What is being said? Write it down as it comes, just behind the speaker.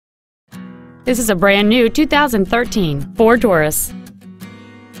This is a brand new 2013 Ford Taurus.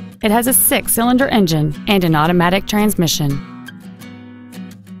 It has a 6-cylinder engine and an automatic transmission.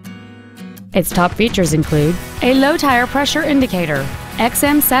 Its top features include a low tire pressure indicator,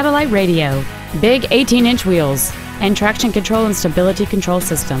 XM satellite radio, big 18-inch wheels, and traction control and stability control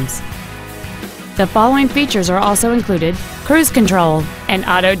systems. The following features are also included: cruise control, an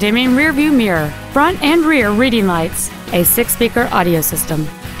auto-dimming rear-view mirror, front and rear reading lights, a 6-speaker audio system,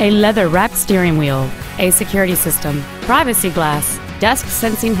 a leather-wrapped steering wheel, a security system, privacy glass,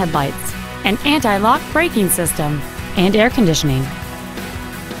 dusk-sensing headlights, an anti-lock braking system, and air conditioning.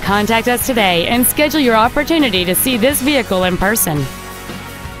 Contact us today and schedule your opportunity to see this vehicle in person.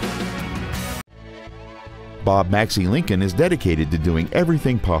 BobMaxeyLincoln is dedicated to doing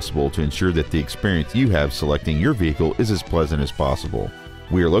everything possible to ensure that the experience you have selecting your vehicle is as pleasant as possible.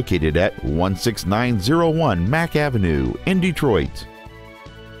 We are located at 16901 Mack Avenue in Detroit.